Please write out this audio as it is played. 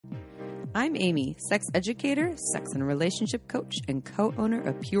I'm Amy, sex educator, sex and relationship coach, and co-owner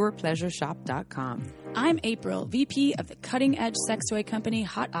of PurePleasureShop.com. I'm April, VP of the cutting-edge sex toy company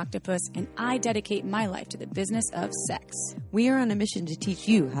Hot Octopus, and I dedicate my life to the business of sex. We are on a mission to teach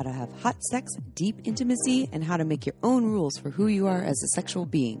you how to have hot sex, deep intimacy, and how to make your own rules for who you are as a sexual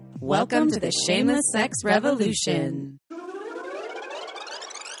being. Welcome to the Shameless Sex Revolution.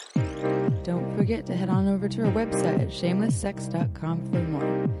 Don't forget to head on over to our website at shamelesssex.com for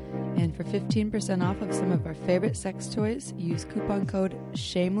more. And for 15% off of some of our favorite sex toys, use coupon code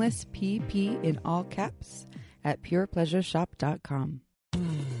SHAMELESSPP in all caps at purepleasureshop.com.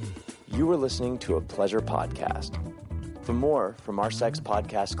 You are listening to a pleasure podcast. For more from our sex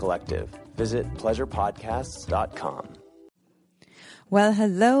podcast collective, visit pleasurepodcasts.com. Well,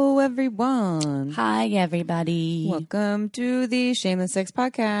 hello, everyone. Hi, everybody. Welcome to the Shameless Sex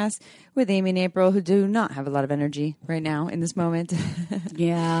Podcast with Amy and April, who do not have a lot of energy right now in this moment.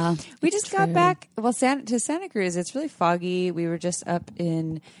 Yeah. We just got back, to Santa Cruz. It's really foggy. We were just up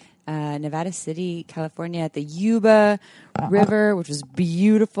in Nevada City, California at the Yuba River, which was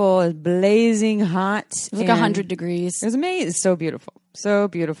beautiful. It was blazing hot. It was like 100 degrees. It was amazing. It's so beautiful. So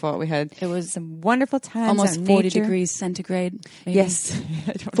beautiful. We had some wonderful times. Almost 40 nature. degrees centigrade. Maybe. Yes.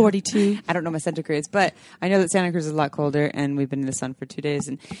 42. I don't know my centigrades, but I know that Santa Cruz is a lot colder, and we've been in the sun for 2 days,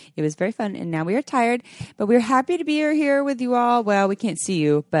 and it was very fun. And now we are tired, but we're happy to be here with you all. Well, we can't see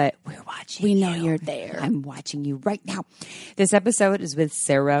you, but we're watching We know you're there. I'm watching you right now. This episode is with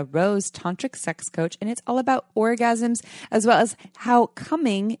Sarrah Rose, tantric sex coach, and it's all about orgasms, as well as how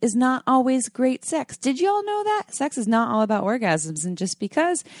coming is not always great sex. Did you all know that? Sex is not all about orgasms, and just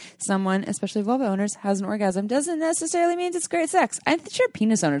because someone, especially vulva owners, has an orgasm doesn't necessarily mean it's great sex. I'm sure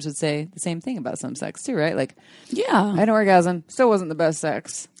penis owners would say the same thing about some sex too, right? Like, Yeah. I had an orgasm, still wasn't the best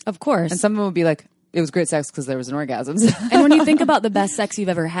sex. Of course. And some of them would be like, it was great sex because there was an orgasm. And when you think about the best sex you've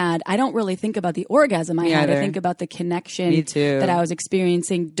ever had, I don't really think about the orgasm I had. either. I think about the connection Me too. that I was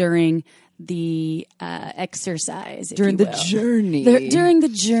experiencing during the exercise. if During you the will. journey. During the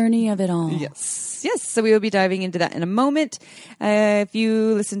journey of it all. Yes. So we will be diving into that in a moment. If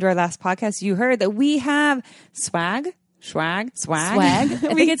you listened to our last podcast, you heard that we have swag. Swag? I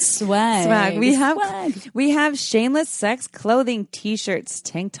think it's swag. Swag. Swag. We have shameless sex clothing, t-shirts,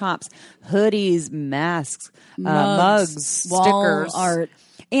 tank tops, hoodies, masks, mugs, wall stickers, art.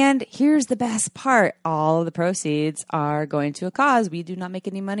 And here's the best part. All of the proceeds are going to a cause. We do not make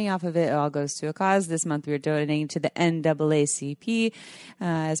any money off of it. It all goes to a cause. This month we are donating to the NAACP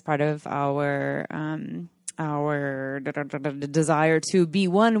as part of our desire to be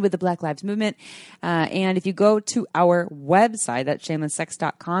one with the Black Lives Movement. And if you go to our website, that's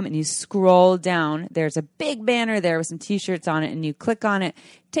shamelesssex.com, and you scroll down, there's a big banner there with some t-shirts on it, and you click on it,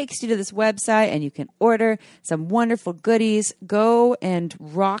 takes you to this website, and you can order some wonderful goodies. Go and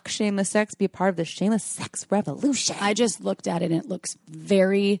rock Shameless Sex. Be a part of the Shameless Sex Revolution. I just looked at it and it looks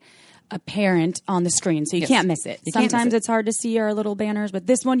very apparent on the screen, so you Yes. can't miss it. You can't miss Sometimes it. it's hard to see our little banners, but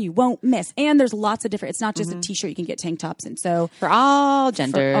this one you won't miss. And there's lots of different, it's not just a t-shirt, you can get tank tops. And so For all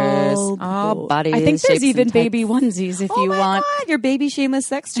genders, all bodies. I think there's shapes, even and baby types. onesies if you my want. God, your baby shameless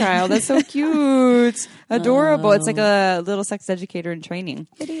sex child. That's so cute. Adorable. It's like a little sex educator in training.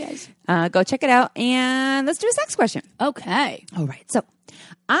 It is. Go check it out, and let's do a sex question. Okay. All right. So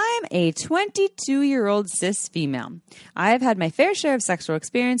I'm a 22-year-old cis female. I've had my fair share of sexual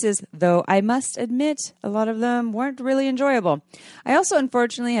experiences, though I must admit a lot of them weren't really enjoyable. I also,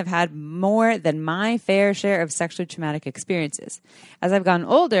 unfortunately, have had more than my fair share of sexually traumatic experiences. As I've gotten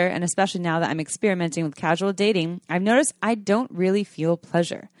older, and especially now that I'm experimenting with casual dating, I've noticed I don't really feel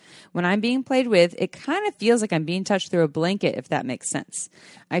pleasure. When I'm being played with, it kind of feels like I'm being touched through a blanket, if that makes sense.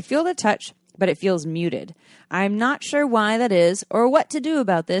 I feel the touch, but it feels muted. I'm not sure why that is or what to do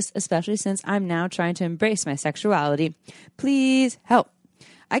about this, especially since I'm now trying to embrace my sexuality. Please help.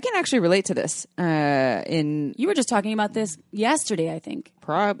 I can actually relate to this. You were just talking about this yesterday, I think.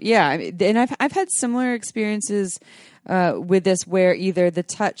 And I've had similar experiences with this where either the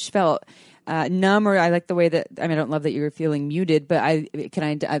touch felt numb, or I like the way that, I don't love that you were feeling muted, but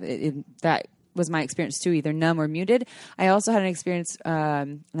that was my experience too, either numb or muted. I also had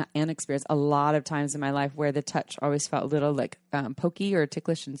a lot of times in my life where the touch always felt a little like pokey or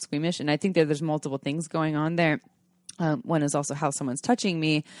ticklish and squeamish. And I think that there's multiple things going on there. One is also how someone's touching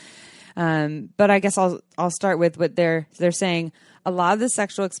me. But I guess I'll start with what they're saying. A lot of the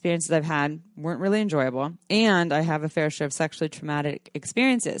sexual experiences I've had weren't really enjoyable, and I have a fair share of sexually traumatic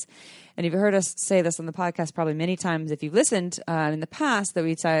experiences. And you've heard us say this on the podcast probably many times if you've listened in the past, that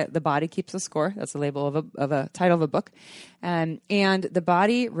we say the body keeps a score. That's the label of a title of a book. And the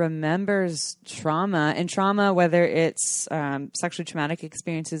body remembers trauma, and trauma, whether it's sexually traumatic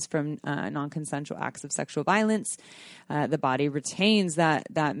experiences from non-consensual acts of sexual violence, the body retains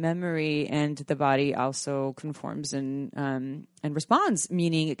that memory, and the body also conforms and responds,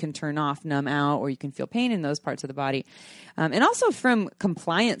 meaning it can turn off, numb out, or you can feel pain in those parts of the body. And also from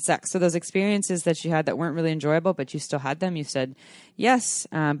compliant sex. So those experiences that you had that weren't really enjoyable, but you still had them. You said yes,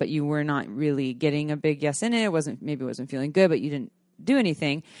 but you were not really getting a big yes in it. Maybe it wasn't feeling good, but you didn't do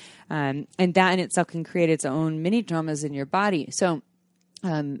anything. And that in itself can create its own mini traumas in your body. So,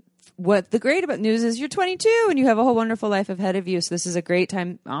 what the great about news is you're 22 and you have a whole wonderful life ahead of you. So this is a great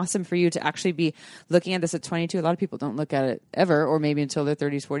time, awesome for you to actually be looking at this at 22. A lot of people don't look at it ever, or maybe until their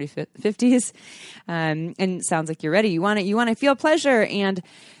 30s, 40s, 50s. And it sounds like you're ready. You want to feel pleasure. And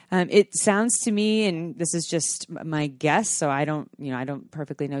it sounds to me, and this is just my guess, so I don't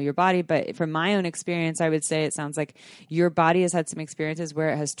perfectly know your body, but from my own experience, I would say it sounds like your body has had some experiences where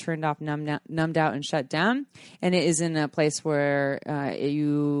it has turned off, numbed out, and shut down, and it is in a place where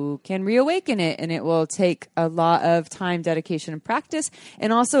you can reawaken it, and it will take a lot of time, dedication, and practice,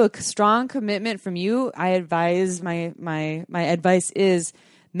 and also a strong commitment from you. I advise my advice is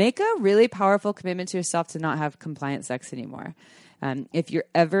make a really powerful commitment to yourself to not have compliant sex anymore. If you're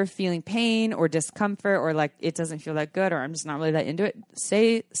ever feeling pain or discomfort, or like it doesn't feel that good, or I'm just not really that into it,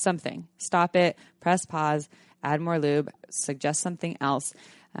 say something. Stop it, press pause, add more lube, suggest something else.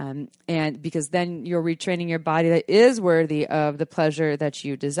 And because then you're retraining your body that is worthy of the pleasure that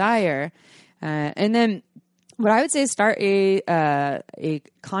you desire. And then what I would say is start a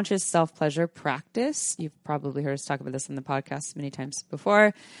conscious self-pleasure practice. You've probably heard us talk about this on the podcast many times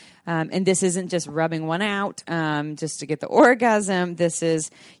before. And this isn't just rubbing one out just to get the orgasm. This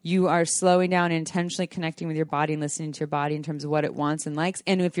is you are slowing down and intentionally connecting with your body and listening to your body in terms of what it wants and likes.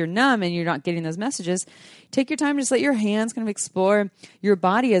 And if you're numb and you're not getting those messages, take your time, just let your hands kind of explore your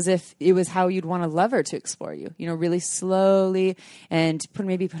body as if it was how you'd want a lover to explore you, really slowly, and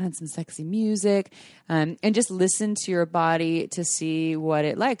maybe put on some sexy music and just listen to your body to see what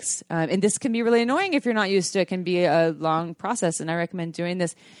it likes. And this can be really annoying if you're not used to it. It can be a long process. And I recommend doing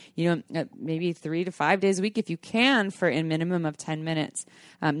this maybe 3 to 5 days a week if you can, for a minimum of 10 minutes.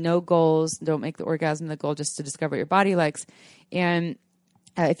 No goals. Don't make the orgasm the goal, just to discover what your body likes. And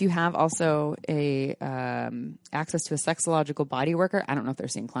if you have also access to a sexological body worker, I don't know if they're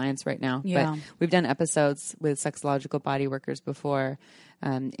seeing clients right now, but we've done episodes with sexological body workers before.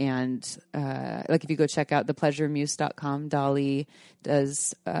 Like if you go check out thepleasuremuse.com, Dolly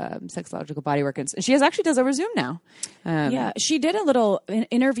does sexological body work, and she actually does over Zoom now. She did a little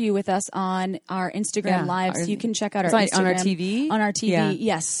interview with us on our Instagram Live, so you can check out our Instagram. On our TV? On our TV,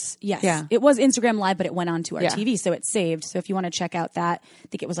 yes. Yeah. It was Instagram Live, but it went on to our TV, so it's saved. So if you want to check out that, I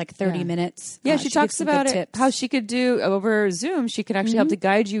think it was like 30 minutes. Yeah, she talks about it, how she could do over Zoom. She could actually help to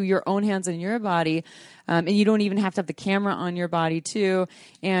guide you, your own hands and your body. And you don't even have to have the camera on your body too.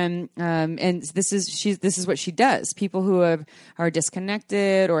 And this is what she does. People who are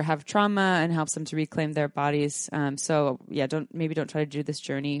disconnected or have trauma, and helps them to reclaim their bodies. Don't try to do this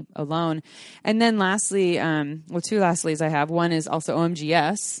journey alone. And then lastly, two lastlies I have. One is also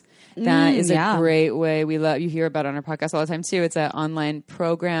OMGS. That is a great way. You hear about it on our podcast all the time too. It's an online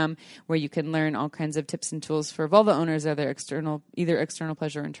program where you can learn all kinds of tips and tools for vulva owners, either external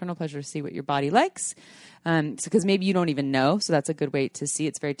pleasure or internal pleasure, to see what your body likes. Because maybe you don't even know. So that's a good way to see.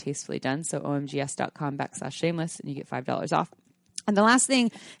 It's very tastefully done. So omgs.com/shameless, and you get $5 off. And the last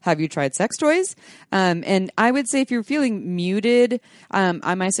thing, have you tried sex toys? And I would say if you're feeling muted,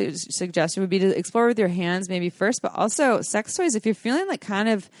 my suggestion would be to explore with your hands maybe first, but also sex toys. If you're feeling like kind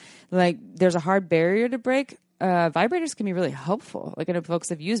of like there's a hard barrier to break, vibrators can be really helpful. Like I know folks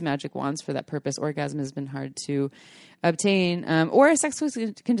have used magic wands for that purpose. Orgasm has been hard to obtain, or sex toys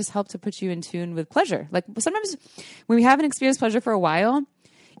can just help to put you in tune with pleasure. Like sometimes when we haven't experienced pleasure for a while,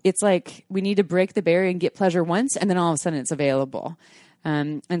 it's like we need to break the barrier and get pleasure once, and then all of a sudden it's available.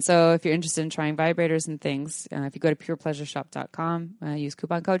 And so if you're interested in trying vibrators and things, if you go to purepleasureshop.com, use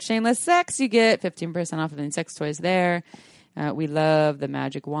coupon code SHAMELESSSEX, you get 15% off of any sex toys there. We love the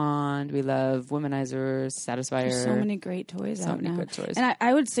magic wand. We love womanizers, satisfier. There's so many great toys out now. So many good toys. And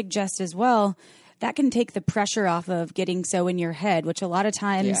I would suggest as well, that can take the pressure off of getting so in your head, which a lot of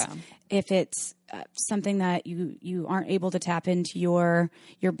times, if it's something that you aren't able to tap into your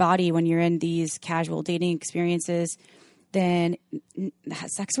body when you're in these casual dating experiences, then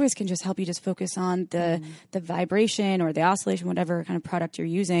sex toys can just help you just focus on the vibration or the oscillation, whatever kind of product you're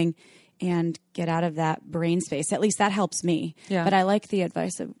using, and get out of that brain space. At least that helps me. Yeah. But I like the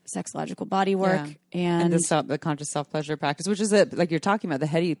advice of sexological body work and the conscious self-pleasure practice, which is like you're talking about, the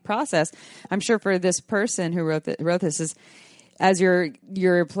heady process. I'm sure for this person who wrote this is, as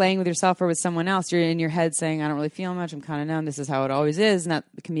you're playing with yourself or with someone else, you're in your head saying, I don't really feel much. I'm kind of numb. This is how it always is. And that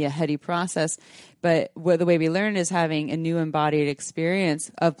can be a heady process. But the way we learn is having a new embodied experience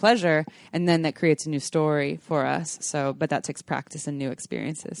of pleasure. And then that creates a new story for us. But that takes practice and new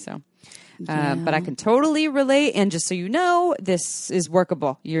experiences. So, but I can totally relate. And just so you know, this is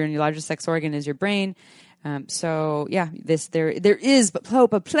workable. Your largest sex organ is your brain. There is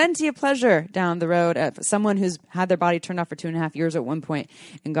plenty of pleasure down the road. Someone who's had their body turned off for 2.5 years at one point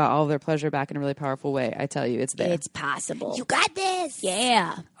and got all of their pleasure back in a really powerful way. I tell you, it's there. It's possible. You got this.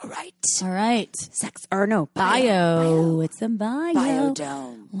 Yeah. All right. Bio. It's a bio.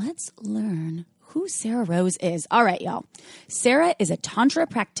 Biodome. Let's learn who Sarrah Rose is. All right, y'all. Sarrah is a Tantra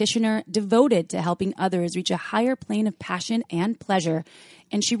practitioner devoted to helping others reach a higher plane of passion and pleasure.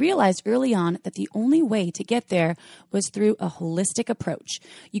 And she realized early on that the only way to get there was through a holistic approach.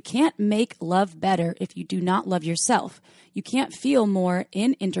 You can't make love better if you do not love yourself. You can't feel more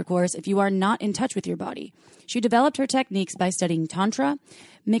in intercourse if you are not in touch with your body. She developed her techniques by studying Tantra,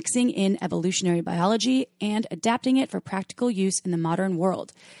 mixing in evolutionary biology, and adapting it for practical use in the modern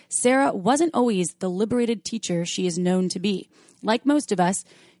world. Sarrah wasn't always the liberated teacher she is known to be. Like most of us,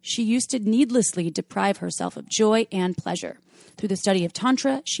 she used to needlessly deprive herself of joy and pleasure. Through the study of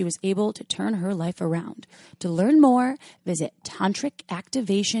Tantra, she was able to turn her life around. To learn more, visit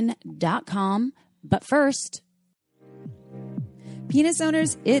tantricactivation.com. But first, penis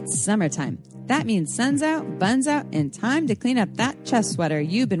owners, it's summertime. That means sun's out, buns out, and time to clean up that chest sweater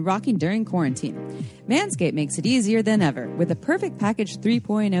you've been rocking during quarantine. Manscaped makes it easier than ever with a Perfect Package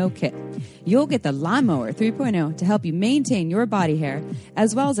 3.0 kit. You'll get the Lawnmower 3.0 to help you maintain your body hair,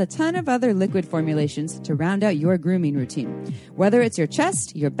 as well as a ton of other liquid formulations to round out your grooming routine. Whether it's your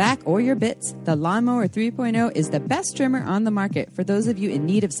chest, your back, or your bits, the Lawnmower 3.0 is the best trimmer on the market for those of you in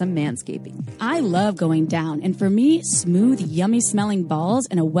need of some manscaping. I love going down, and for me, smooth, yummy-smelling balls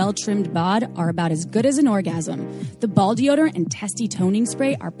and a well-trimmed bod are about as good as an orgasm. The ball deodorant and testy toning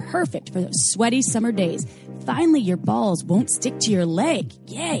spray are perfect for those sweaty summer days. Finally, your balls won't stick to your leg.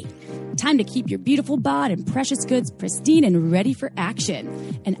 Yay! Time to keep your beautiful bod and precious goods pristine and ready for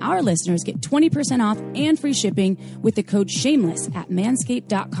action. And our listeners get 20% off and free shipping with the code SHAMELESS at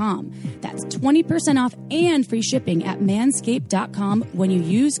manscaped.com. That's 20% off and free shipping at manscaped.com when you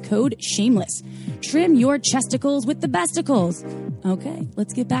use code SHAMELESS. Trim your chesticles with the besticles. Okay,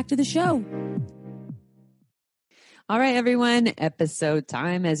 let's get back to the show. All right, everyone, episode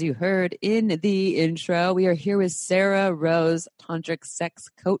time. As you heard in the intro, we are here with Sarrah Rose, tantric sex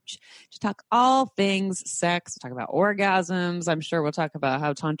coach, to talk all things sex. We'll talk about orgasms. I'm sure we'll talk about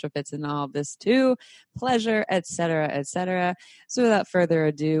how tantra fits in all of this too, pleasure, etc., etc. So without further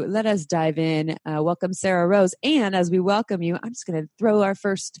ado, let us dive in. Welcome, Sarrah Rose. And as we welcome you, I'm just going to throw our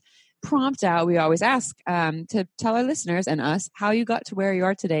first prompt out. We always ask to tell our listeners and us how you got to where you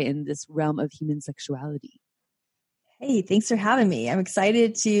are today in this realm of human sexuality. Hey, thanks for having me. I'm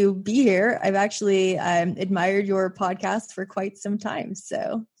excited to be here. I've actually admired your podcast for quite some time,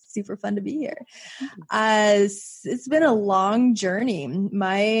 so super fun to be here. It's been a long journey.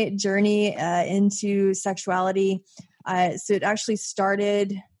 My journey into sexuality, so it actually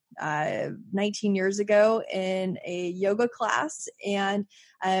started 19 years ago in a yoga class, and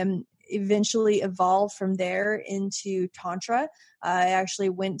eventually evolved from there into Tantra. I actually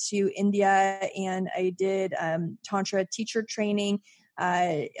went to India and I did Tantra teacher training.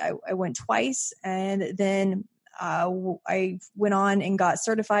 I went twice, and then I went on and got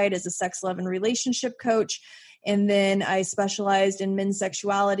certified as a sex, love, and relationship coach. And then I specialized in men's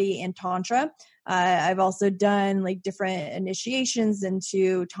sexuality and Tantra. I've also done like different initiations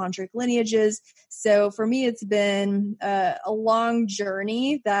into tantric lineages. So for me, it's been a long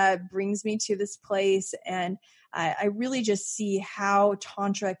journey that brings me to this place. And I really just see how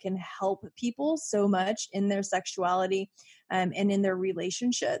Tantra can help people so much in their sexuality and in their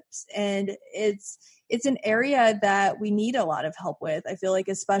relationships. And it's an area that we need a lot of help with. I feel like,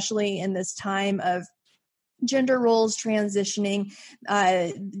 especially in this time of gender roles transitioning,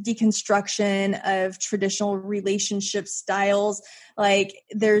 deconstruction of traditional relationship styles. Like,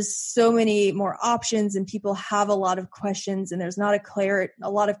 there's so many more options and people have a lot of questions, and there's not a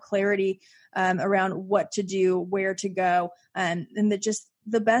lot of clarity around what to do, where to go, and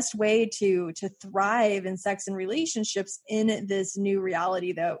the best way to thrive in sex and relationships in this new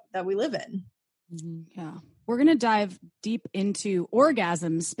reality that we live in. Mm-hmm. Yeah. we're going to dive deep into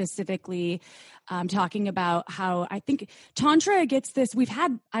orgasms specifically, talking about how I think Tantra gets this. We've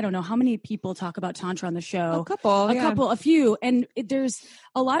had, I don't know how many people talk about Tantra on the show. A few. And there's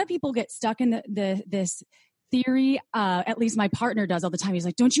a lot of people get stuck in this theory, at least my partner does all the time. He's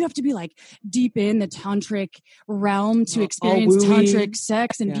like, don't you have to be like deep in the tantric realm to experience tantric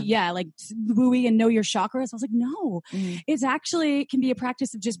sex and be like wooey and know your chakras? I was like, no, it's actually, it can be a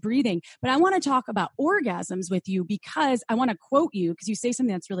practice of just breathing. But I want to talk about orgasms with you because I want to quote you because you say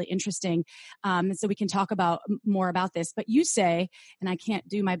something that's really interesting. So we can talk about more about this, but you say, and I can't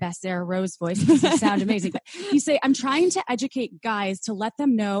do my best Sarah Rose voice because you sound amazing, but you say, I'm trying to educate guys to let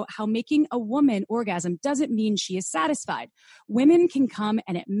them know how making a woman orgasm doesn't mean she is satisfied. Women can come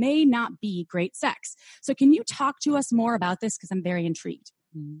and it may not be great sex. So can you talk to us more about this? Because I'm very intrigued.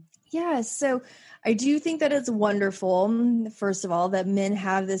 Yeah, so I do think that it's wonderful, first of all, that men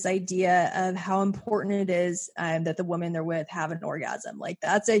have this idea of how important it is that the women they're with have an orgasm. Like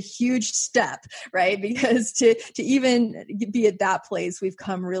that's a huge step, right? Because to even be at that place, we've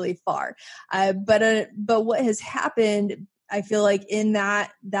come really far. But what has happened, I feel like in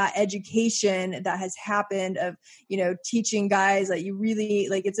that education that has happened of, teaching guys that you really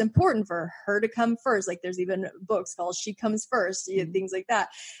like, it's important for her to come first. Like there's even books called She Comes First, things like that.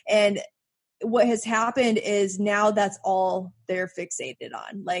 And what has happened is now that's all they're fixated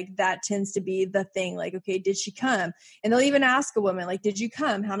on. Like that tends to be the thing. Like, okay, did she come? And they'll even ask a woman, like, did you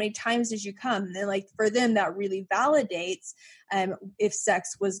come? How many times did you come? And then like for them, that really validates if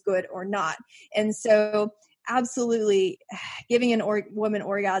sex was good or not. And so absolutely giving woman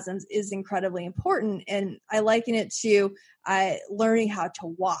orgasms is incredibly important. And I liken it to learning how to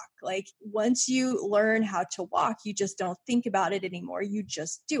walk. Like once you learn how to walk, you just don't think about it anymore. You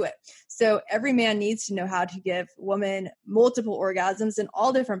just do it. So every man needs to know how to give woman multiple orgasms in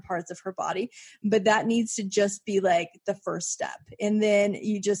all different parts of her body. But that needs to just be like the first step. And then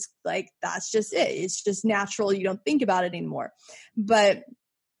you just like, that's just it. It's just natural. You don't think about it anymore. But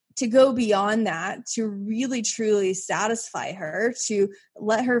to go beyond that, to really truly satisfy her, to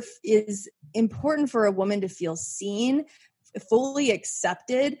let her is important for a woman to feel seen, fully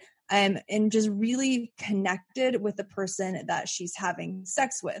accepted, and just really connected with the person that she's having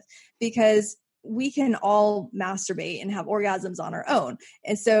sex with, because we can all masturbate and have orgasms on our own.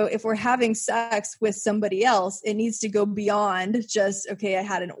 And so if we're having sex with somebody else, it needs to go beyond just, okay, I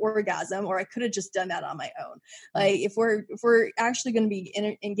had an orgasm, or I could have just done that on my own. Like if we're actually going to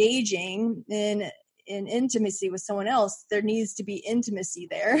be engaging in intimacy with someone else, there needs to be intimacy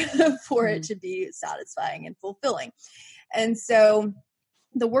there for it to be satisfying and fulfilling. And so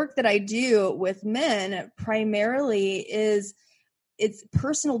the work that I do with men primarily is it's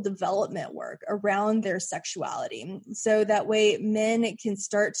personal development work around their sexuality. So that way men can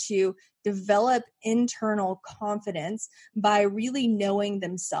start to develop internal confidence by really knowing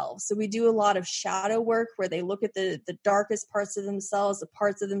themselves. So we do a lot of shadow work where they look at the darkest parts of themselves, the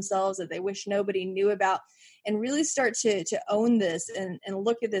parts of themselves that they wish nobody knew about, and really start to own this and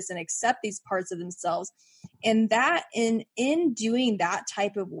look at this and accept these parts of themselves. And that in doing that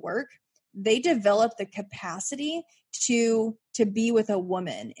type of work, they develop the capacity to be with a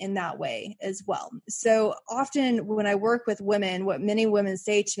woman in that way as well. So often when I work with women, what many women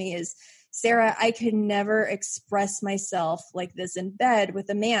say to me is, Sarah, I could never express myself like this in bed with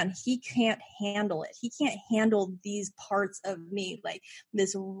a man. He can't handle it. He can't handle these parts of me, like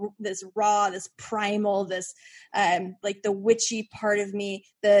this raw, this primal, this like the witchy part of me,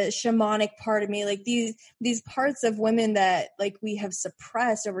 the shamanic part of me, like these parts of women that like we have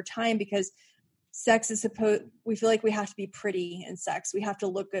suppressed over time because sex is we feel like we have to be pretty in sex. We have to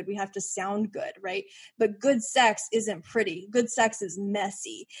look good. We have to sound good, right? But good sex isn't pretty. Good sex is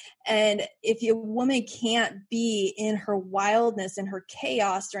messy. And if a woman can't be in her wildness and her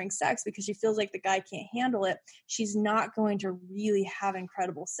chaos during sex because she feels like the guy can't handle it, she's not going to really have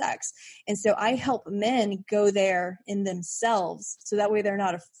incredible sex. And so I help men go there in themselves so that way they're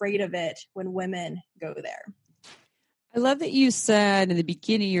not afraid of it when women go there. I love that you said in the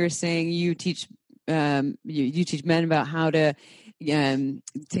beginning, you were saying you teach you teach men about how to learn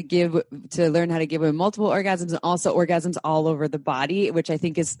how to give women multiple orgasms and also orgasms all over the body, which I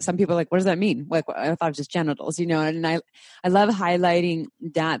think is, some people are like, what does that mean? Like, I thought it was just genitals, and I love highlighting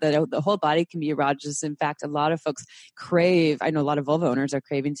that the whole body can be erogenous. In fact, a lot of folks I know a lot of vulva owners are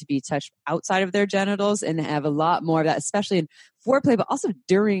craving to be touched outside of their genitals and have a lot more of that, especially in foreplay, but also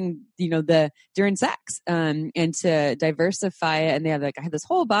during sex, and to diversify it. And they have I have this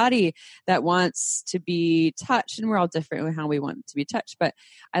whole body that wants to be touched, and we're all different in how we want to be touched. But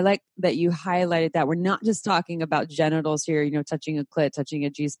I like that you highlighted that we're not just talking about genitals here, touching a clit, touching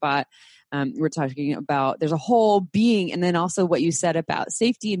a G-spot, we're talking about there's a whole being, and then also what you said about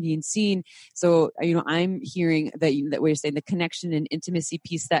safety and being seen. So, I'm hearing that what you're saying, the connection and intimacy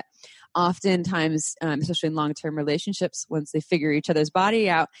piece, that oftentimes, especially in long-term relationships, once they figure each other's body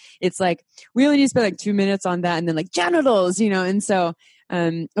out, it's like, we only need to spend like 2 minutes on that, and then like genitals, and so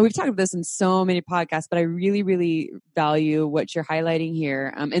we've talked about this in so many podcasts, but I really, really value what you're highlighting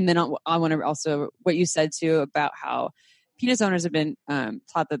here. And then I want to also, what you said too about how penis owners have been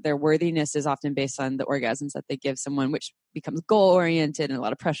taught that their worthiness is often based on the orgasms that they give someone, which becomes goal-oriented and a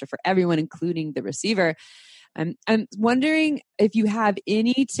lot of pressure for everyone, including the receiver. I'm wondering if you have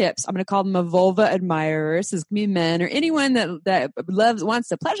any tips. I'm going to call them a vulva admirers. This can be men or anyone that wants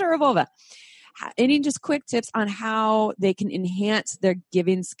to pleasure a vulva. Any just quick tips on how they can enhance their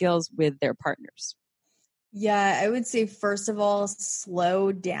giving skills with their partners? Yeah, I would say, first of all,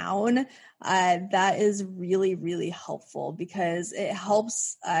 slow down. That is really, really helpful, because it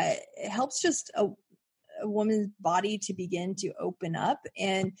helps just a woman's body to begin to open up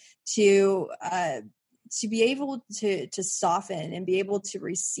and to be able to soften and be able to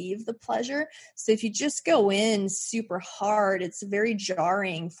receive the pleasure. So if you just go in super hard, it's very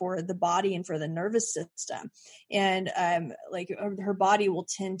jarring for the body and for the nervous system. And her body will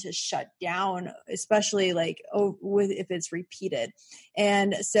tend to shut down, especially if it's repeated.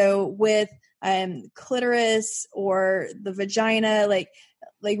 And so with clitoris or the vagina, like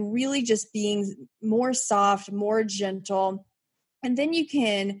really just being more soft, more gentle, and then you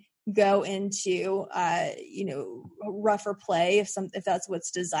can go into rougher play if that's what's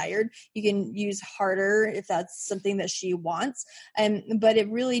desired. You can use harder if that's something that she wants, but it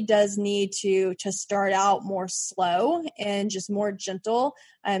really does need to start out more slow and just more gentle,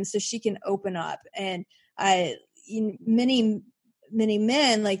 so she can open up. And many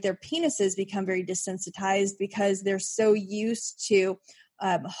men, like, their penises become very desensitized because they're so used to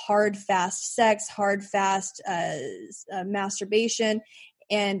hard, fast sex, hard, fast masturbation,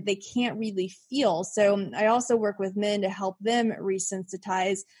 and they can't really feel. So I also work with men to help them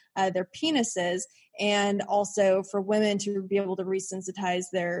resensitize their penises, and also for women to be able to resensitize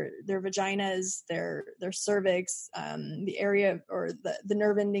their vaginas, their cervix, the area or the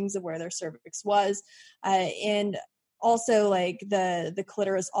nerve endings of where their cervix was, and also like the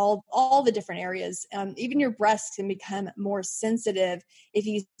clitoris, all the different areas. Even your breasts can become more sensitive if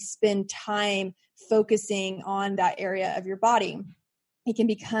you spend time focusing on that area of your body. It can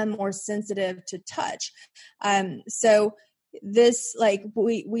become more sensitive to touch. So this, like,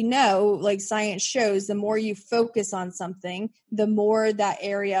 we know, like, science shows, the more you focus on something, the more that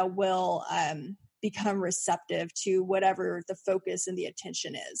area will become receptive to whatever the focus and the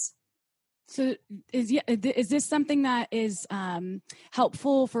attention is. So is this something that is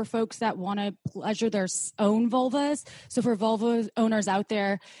helpful for folks that want to pleasure their own vulvas? So for vulva owners out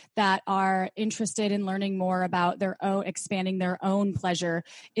there that are interested in learning more about their own, expanding their own pleasure,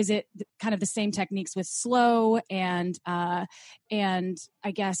 is it kind of the same techniques with slow and I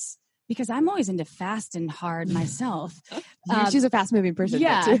guess, because I'm always into fast and hard myself. She's a fast moving person.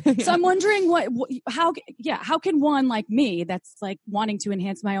 Yeah. So I'm wondering how can one like me that's like wanting to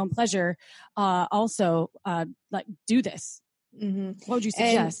enhance my own pleasure also like do this? Mm-hmm. What would you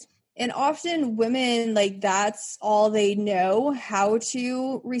suggest? And often women, like, that's all they know how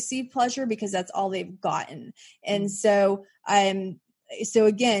to receive pleasure, because that's all they've gotten. And so so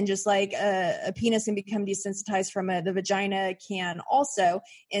again, just like a penis can become desensitized from the vagina can also.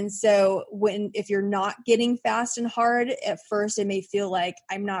 And so if you're not getting fast and hard at first, it may feel like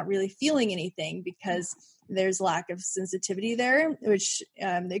I'm not really feeling anything because there's lack of sensitivity there, which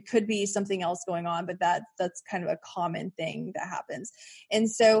it could be something else going on, but that's kind of a common thing that happens.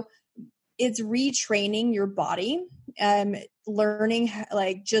 And so it's retraining your body, learning,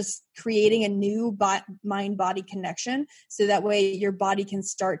 like, just creating a new mind-body connection, so that way your body can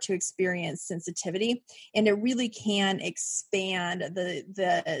start to experience sensitivity, and it really can expand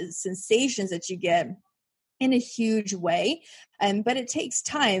the sensations that you get in a huge way. But it takes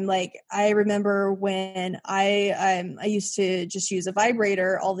time. Like, I remember when I used to just use a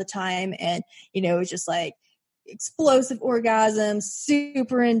vibrator all the time, and it was just like explosive orgasms,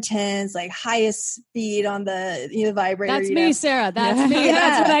 super intense, like highest speed on the vibrator. That's me, Sarah. That's me. Yeah.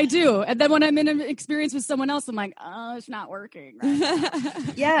 That's what I do. And then when I'm in an experience with someone else, I'm like, oh, it's not working.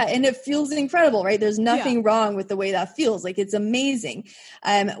 Right. Yeah. And it feels incredible, right? There's nothing wrong with the way that feels. Like, it's amazing.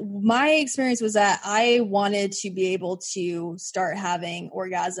 My experience was that I wanted to be able to start having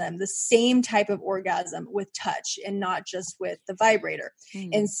the same type of orgasm with touch and not just with the vibrator.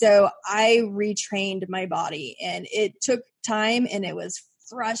 And so I retrained my body, and it took time, and it was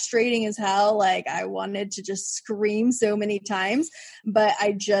frustrating as hell. Like I wanted to just scream so many times, but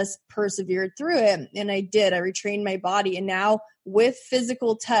I just persevered through it. And I did. I retrained my body. And now with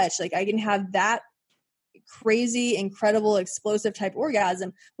physical touch, like I can have that crazy, incredible, explosive type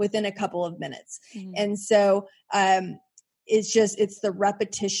orgasm within a couple of minutes. Mm-hmm. And so, it's the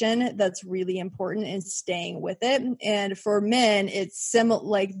repetition that's really important and staying with it. And for men, it's similar,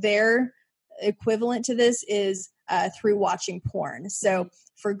 like their equivalent to this is through watching porn. So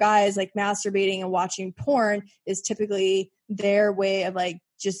for guys, like masturbating and watching porn is typically their way of like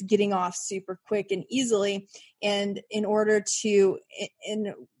just getting off super quick and easily. And in order to,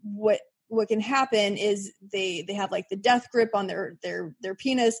 in what can happen is they have like the death grip on their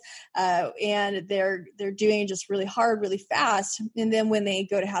penis, and they're doing just really hard, really fast. And then when they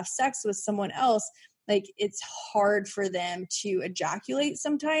go to have sex with someone else, like it's hard for them to ejaculate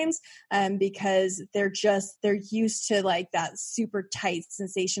sometimes, because they're used to like that super tight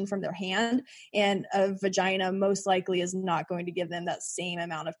sensation from their hand, and a vagina most likely is not going to give them that same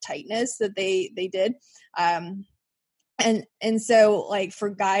amount of tightness that they did. And so like for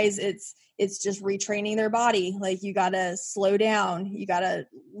guys, it's just retraining their body. Like you got to slow down, you got to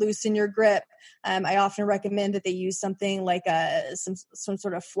loosen your grip. I often recommend that they use something like some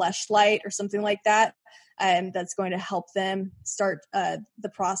sort of fleshlight or something like that. That's going to help them start the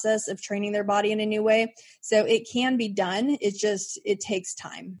process of training their body in a new way. So it can be done. It takes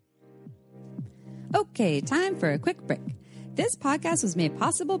time. Okay, time for a quick break. This podcast was made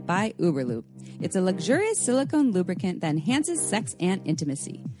possible by Uberlube. It's a luxurious silicone lubricant that enhances sex and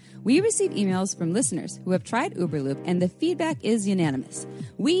intimacy. We receive emails from listeners who have tried Uberlube, and the feedback is unanimous.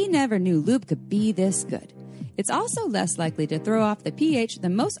 We never knew lube could be this good. It's also less likely to throw off the pH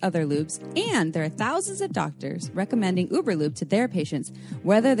than most other lubes, and there are thousands of doctors recommending Uberlube to their patients,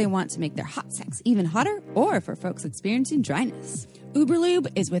 whether they want to make their hot sex even hotter or for folks experiencing dryness. Uberlube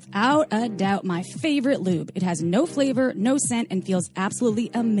is without a doubt my favorite lube. It has no flavor, no scent, and feels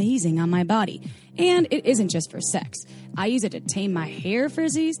absolutely amazing on my body. And it isn't just for sex. I use it to tame my hair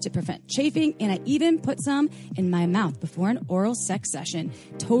frizzies, to prevent chafing, and I even put some in my mouth before an oral sex session.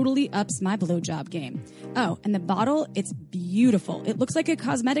 Totally ups my blowjob game. Oh, and the bottle, it's beautiful. It looks like a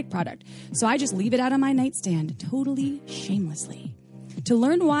cosmetic product, so I just leave it out on my nightstand, totally shamelessly. To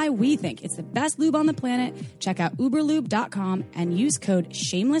learn why we think it's the best lube on the planet, check out uberlube.com and use code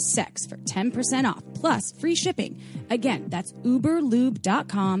SHAMELESSSEX for 10% off, plus free shipping. Again, that's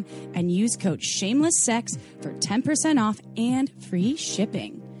uberlube.com and use code SHAMELESSSEX for 10% off and free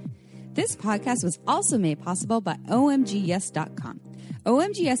shipping. This podcast was also made possible by omgyes.com.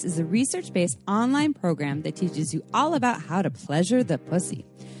 OMGYes is a research-based online program that teaches you all about how to pleasure the pussy.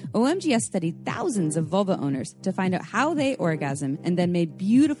 OMGYes studied thousands of vulva owners to find out how they orgasm, and then made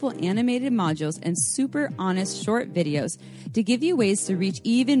beautiful animated modules and super honest short videos to give you ways to reach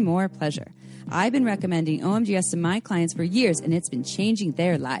even more pleasure. I've been recommending OMGYes to my clients for years, and it's been changing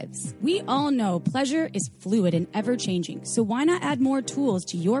their lives. We all know pleasure is fluid and ever-changing, so why not add more tools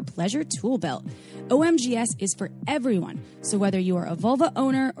to your pleasure tool belt? OMGYes is for everyone, so whether you are a vulva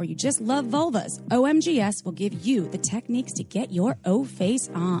owner or you just love vulvas, OMGYes will give you the techniques to get your O-face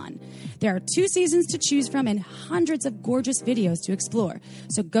on. There are 2 seasons to choose from and hundreds of gorgeous videos to explore,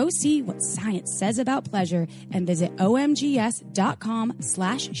 so go see what science says about pleasure and visit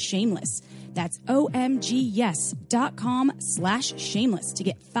omgyes.com/shameless. That's omgyes.com/shameless to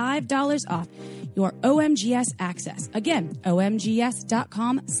get $5 off your OMGYes access. Again,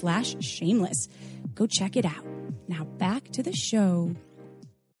 omgyes.com/shameless. Go check it out. Now back to the show.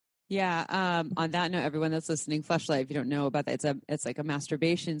 Yeah. On that note, everyone that's listening, Fleshlight, if you don't know about that, it's like a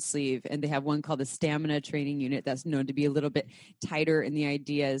masturbation sleeve, and they have one called the Stamina Training Unit that's known to be a little bit tighter. And the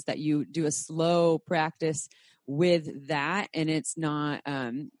idea is that you do a slow practice with that, and it's not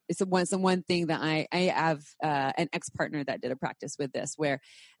it's the one thing that I have an ex-partner that did a practice with this where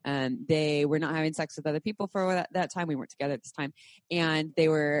they were not having sex with other people for that time. We weren't together at this time, and they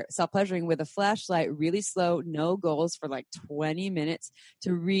were self-pleasuring with a flashlight, really slow, no goals, for like 20 minutes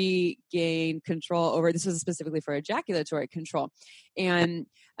to regain control over. This was specifically for ejaculatory control. And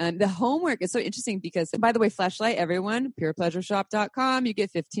the homework is so interesting because, by the way, flashlight, everyone, purepleasureshop.com, you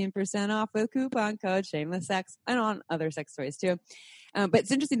get 15% off with coupon code SHAMELESSSEX, and on other sex toys too. But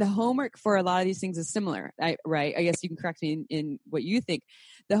it's interesting. The homework for a lot of these things is similar, right? I guess you can correct me in what you think.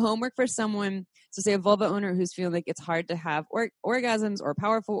 The homework for someone, so say a vulva owner who's feeling like it's hard to have orgasms or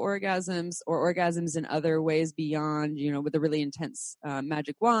powerful orgasms or orgasms in other ways beyond, with a really intense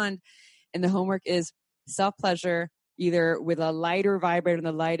magic wand. And the homework is self-pleasure. either with a lighter vibrator and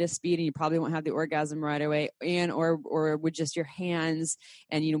the lightest speed, and you probably won't have the orgasm right away, and or with just your hands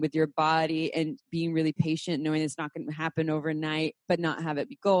and, you know, with your body, and being really patient, knowing it's not going to happen overnight, but not have it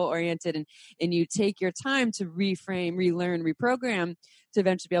be goal oriented, and you take your time to reframe, relearn, reprogram to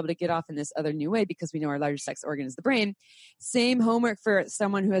eventually be able to get off in this other new way, because we know our largest sex organ is the brain. Same homework for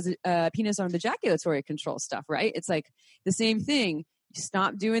someone who has a penis on the ejaculatory control stuff, right? It's like the same thing. You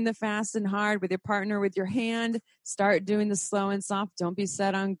stop doing the fast and hard with your partner, with your hand. Start doing the slow and soft. Don't be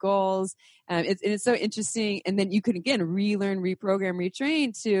set on goals. It's so interesting. And then you can, again, relearn, reprogram,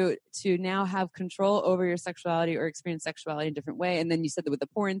 retrain to now have control over your sexuality or experience sexuality in a different way. And then you said that with the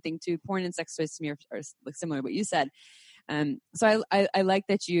porn thing too, porn and sex toys to me are similar to what you said. So I like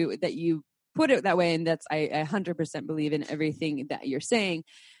that you put it that way, and that's I 100% believe in everything that you're saying.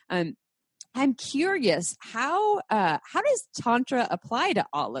 I'm curious, how does Tantra apply to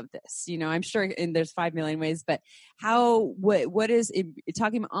all of this? You know, I'm sure there's 5 million ways, but what is it,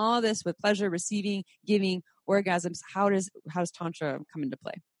 talking about all this with pleasure, receiving, giving, orgasms? How does Tantra come into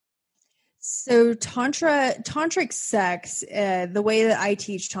play? So tantric sex, the way that I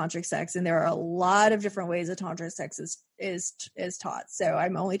teach tantric sex, and there are a lot of different ways that tantric sex is taught. So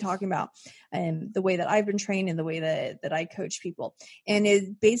I'm only talking about the way that I've been trained and the way that I coach people. And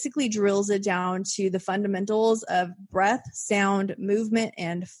it basically drills it down to the fundamentals of breath, sound, movement,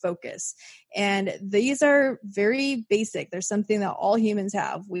 and focus. And these are very basic. There's something that all humans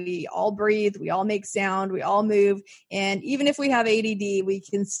have. We all breathe, we all make sound, we all move. And even if we have ADD, we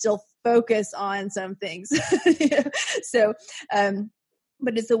can still focus on some things. So,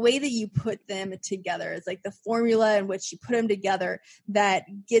 but it's the way that you put them together. It's like the formula in which you put them together that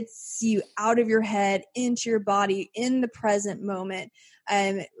gets you out of your head, into your body, in the present moment.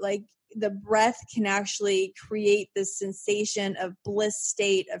 Like the breath can actually create this sensation of bliss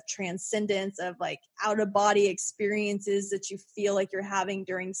state, of transcendence, of like out of body experiences that you feel like you're having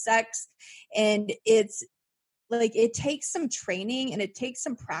during sex. And it's like, it takes some training and it takes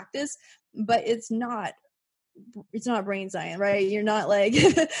some practice, but it's not brain science, right? You're not like,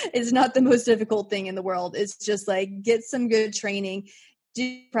 it's not the most difficult thing in the world. It's just like, get some good training,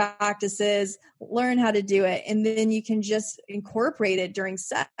 do practices, learn how to do it. And then you can just incorporate it during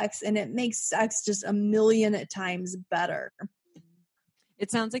sex, and it makes sex just a million times better.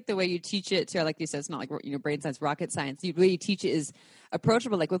 It sounds like the way you teach it too, like you said, it's not like, you know, brain science, rocket science. The way you teach it is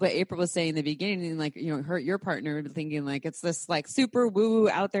approachable, like with what April was saying in the beginning, and like, you know, hurt your partner thinking like it's this like super woo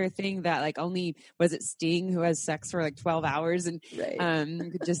out there thing that like only, was it Sting who has sex for like 12 hours and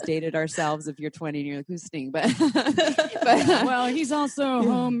right. Just dated ourselves if you're 20 and you're like, who's Sting? But well, he's also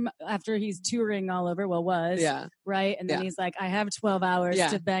home after he's touring all over. Well, right, and then he's like, I have 12 hours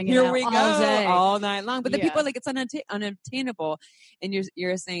to bang it out all day, all night long. But the people are like, it's unobtainable, and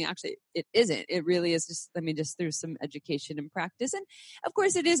you're saying actually it isn't. It really is just, just through some education and practice. And of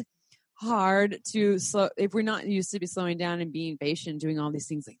course it is hard to slow if we're not used to be slowing down and being patient, doing all these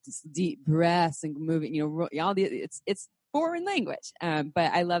things like this deep breaths and moving, you know, all the it's foreign language.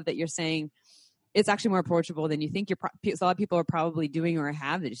 But I love that you're saying it's actually more approachable than you think. A lot of people are probably doing or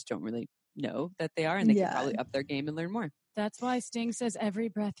have, they just don't really know that they are, and they can probably up their game and learn more. That's why Sting says every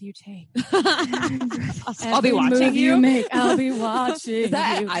breath you take. I'll be watching you. Make, I'll be watching. Is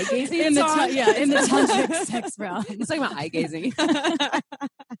that you. Eye gazing? In the tantric sex realm. It's talking about eye gazing. That's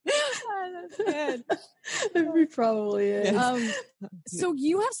good. It probably is. So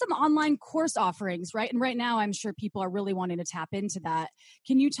you have some online course offerings, right? And right now I'm sure people are really wanting to tap into that.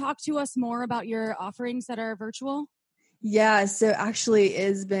 Can you talk to us more about your offerings that are virtual? Yeah, so actually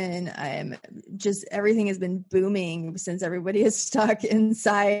it's been just everything has been booming since everybody is stuck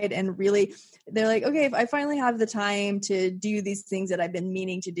inside, and really they're like, okay, if I finally have the time to do these things that I've been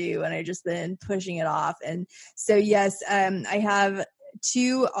meaning to do, and I've just been pushing it off. And so yes, I have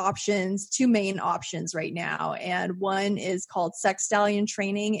two main options right now. And one is called Sex Stallion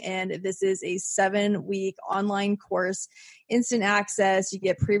Training. And this is a 7-week online course, instant access. You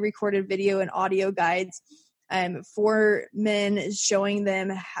get pre-recorded video and audio guides for men, showing them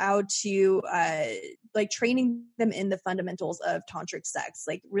how to training them in the fundamentals of tantric sex,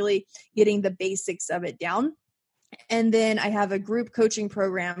 like really getting the basics of it down. And then I have a group coaching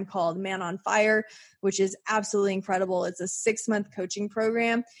program called Man on Fire, which is absolutely incredible. It's a 6-month coaching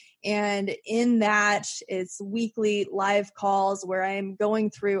program. And in that, it's weekly live calls where I'm going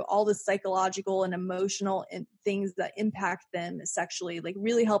through all the psychological and emotional things that impact them sexually, like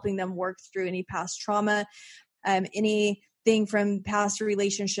really helping them work through any past trauma, anything from past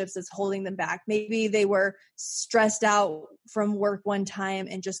relationships that's holding them back. Maybe they were stressed out from work one time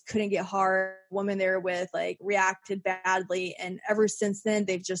and just couldn't get hard. Woman they're with reacted badly. And ever since then,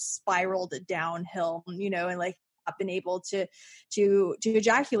 they've just spiraled downhill, and been able to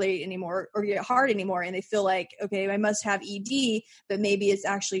ejaculate anymore or get hard anymore. And they feel like, okay, I must have ED, but maybe it's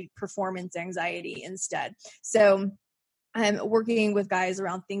actually performance anxiety instead. So I'm working with guys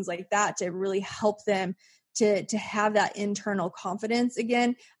around things like that to really help them to have that internal confidence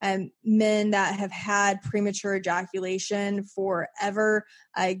again. Men that have had premature ejaculation forever,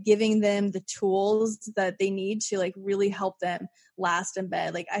 giving them the tools that they need to like really help them last in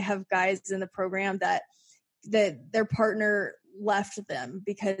bed. Like I have guys in the program that their partner left them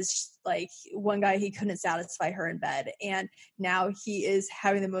because like one guy, he couldn't satisfy her in bed, and now he is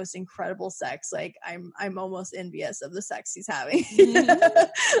having the most incredible sex. Like I'm almost envious of the sex he's having.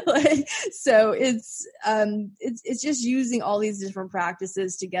 Like, so it's just using all these different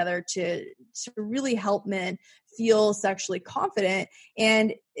practices together to really help men feel sexually confident.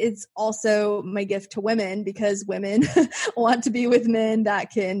 And it's also my gift to women because women want to be with men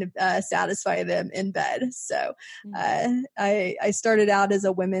that can satisfy them in bed. So I started out as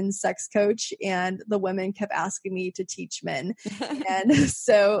a women's sex coach, and the women kept asking me to teach men. And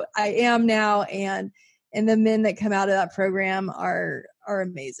so I am now, and the men that come out of that program are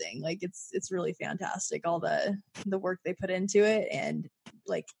amazing. Like it's really fantastic, all the work they put into it. And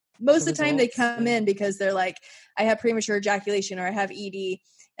like most of the time they come in because they're like, I have premature ejaculation or I have ED.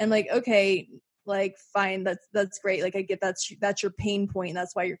 And like, okay, like fine, that's great. Like I get that's your pain point. And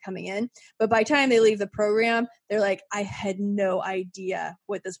that's why you're coming in. But by the time they leave the program, they're like, I had no idea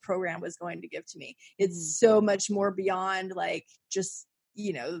what this program was going to give to me. It's so much more beyond like just,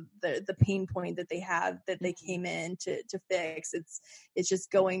 you know, the pain point that they have that they came in to fix. It's just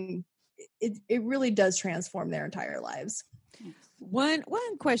going, it really does transform their entire lives. One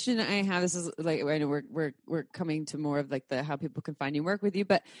question I have, this is like, I know we're coming to more of like the how people can find you, work with you,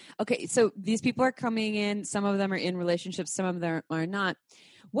 but okay, so these people are coming in, some of them are in relationships, some of them are not.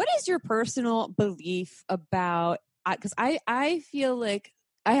 What is your personal belief about, because I feel like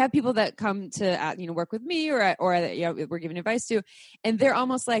I have people that come to work with me or we're giving advice to, and they're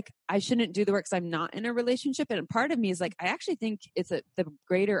almost like, I shouldn't do the work because I'm not in a relationship. And part of me is like, I actually think it's the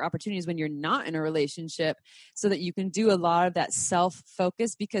greater opportunities when you're not in a relationship, so that you can do a lot of that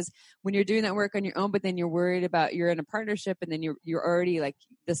self-focus. Because when you're doing that work on your own, but then you're worried about you're in a partnership, and then you're already like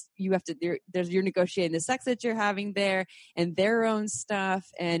this, you have to, you're negotiating the sex that you're having there and their own stuff,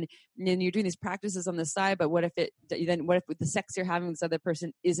 and then you're doing these practices on the side. But what if with the sex you're having with this other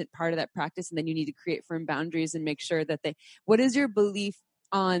person isn't part of that practice, and then you need to create firm boundaries and make sure that what is your belief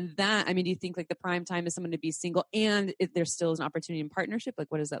on that? I mean, do you think like the prime time is someone to be single, and if there still is an opportunity in partnership, like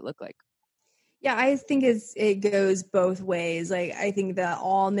what does that look like? Yeah, I think it goes both ways. Like I think that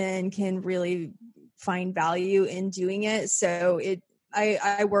all men can really find value in doing it. So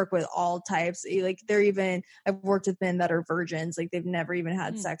I work with all types. Like I've worked with men that are virgins, like they've never even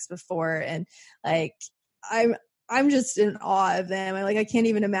had sex before. And like, I'm just in awe of them. I can't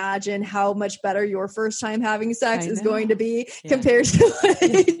even imagine how much better your first time having sex is going to be compared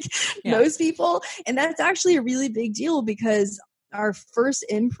to most people. And that's actually a really big deal, because our first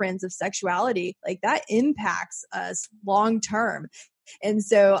imprints of sexuality, like that impacts us long term. And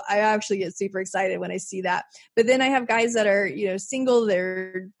so I actually get super excited when I see that. But then I have guys that are, single,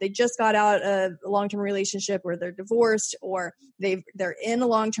 they just got out of a long-term relationship, or they're divorced, or they're in a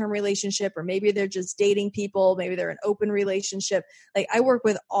long-term relationship, or maybe they're just dating people. Maybe they're in an open relationship. Like I work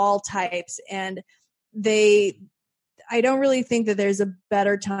with all types, and I don't really think that there's a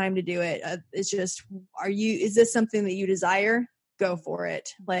better time to do it. It's just, is this something that you desire? Go for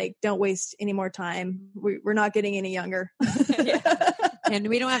it. Like, don't waste any more time. We're not getting any younger. And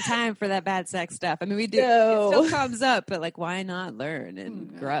we don't have time for that bad sex stuff. I mean, we do. No. It still comes up, but like, why not learn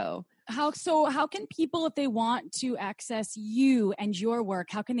and grow? How can people, if they want to access you and your work,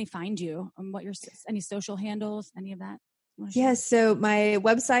 how can they find you? Any social handles, any of that? Yes. So my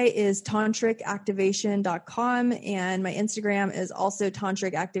website is tantricactivation.com, and my Instagram is also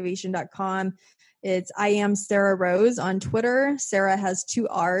tantricactivation.com. I am Sarrah Rose on Twitter. Sarrah has 2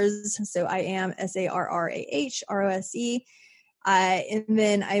 R's. So I am SARRAH ROSE. And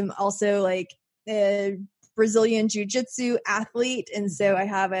then I'm also like a Brazilian Jiu-Jitsu athlete. And so I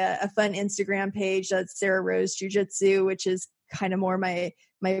have a fun Instagram page that's Sarrah Rose Jiu-Jitsu, which is kind of more my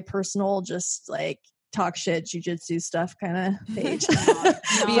personal, just like talk shit jiu-jitsu stuff kind of page.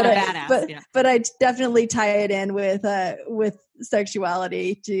 Being a badass. But I definitely tie it in with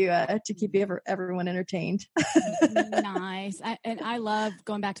sexuality to keep everyone entertained. Nice. I love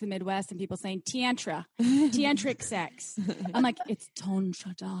going back to the Midwest and people saying tantric sex. I'm like, it's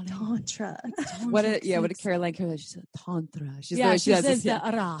tantra, darling. Tantra. What did Caroline Carroll? She said tantra. She says the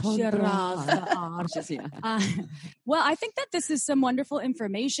well, I think that this is some wonderful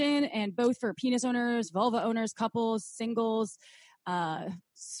information, and both for penis owners, vulva owners, couples, singles,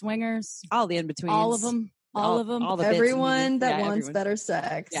 swingers, all the in-betweens, all of them. All the everyone that wants better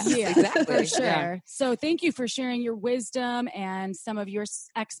sex. Yeah, exactly. For sure. Yeah. So thank you for sharing your wisdom and some of your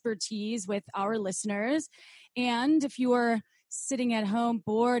expertise with our listeners. And if you are sitting at home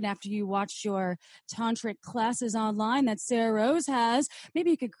bored after you watch your tantric classes online that Sarah Rose has,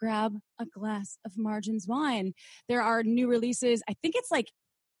 maybe you could grab a glass of Margins wine. There are new releases. I think it's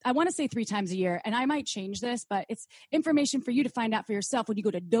I want to say 3 times a year, and I might change this, but it's information for you to find out for yourself when you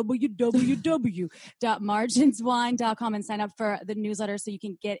go to www.marginswine.com and sign up for the newsletter so you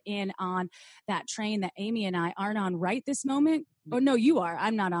can get in on that train that Amy and I aren't on right this moment. Oh, no, you are.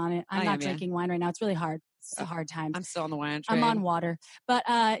 I'm not on it. I'm not drinking wine right now. It's really hard. It's a hard time. I'm still on the wine train. I'm on water. But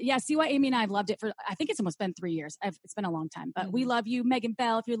see why Amy and I have loved it for, I think it's almost been 3 years. It's been a long time. But we love you. Megan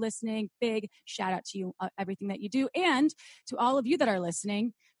Bell, if you're listening, big shout out to you, everything that you do. And to all of you that are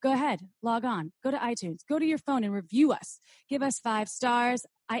listening, go ahead, log on, go to iTunes, go to your phone and review us. Give us 5 stars.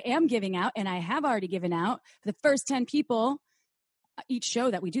 I am giving out, and I have already given out for the first 10 people each show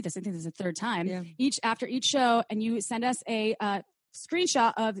that we do this. I think this is the 3rd time. Yeah. After each show, and you send us a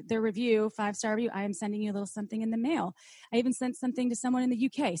screenshot of their review, 5-star review, I am sending you a little something in the mail. I even sent something to someone in the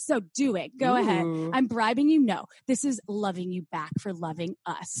UK. So do it. Go ahead. I'm bribing you. No, this is loving you back for loving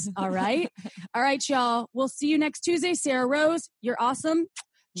us. All right. All right, y'all. We'll see you next Tuesday. Sarah Rose, you're awesome.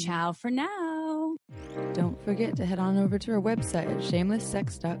 Ciao for now. Don't forget to head on over to our website at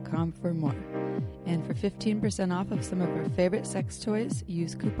shamelesssex.com for more. And for 15% off of some of our favorite sex toys,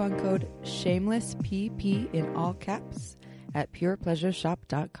 use coupon code SHAMELESSPP in all caps at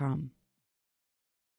purepleasureshop.com.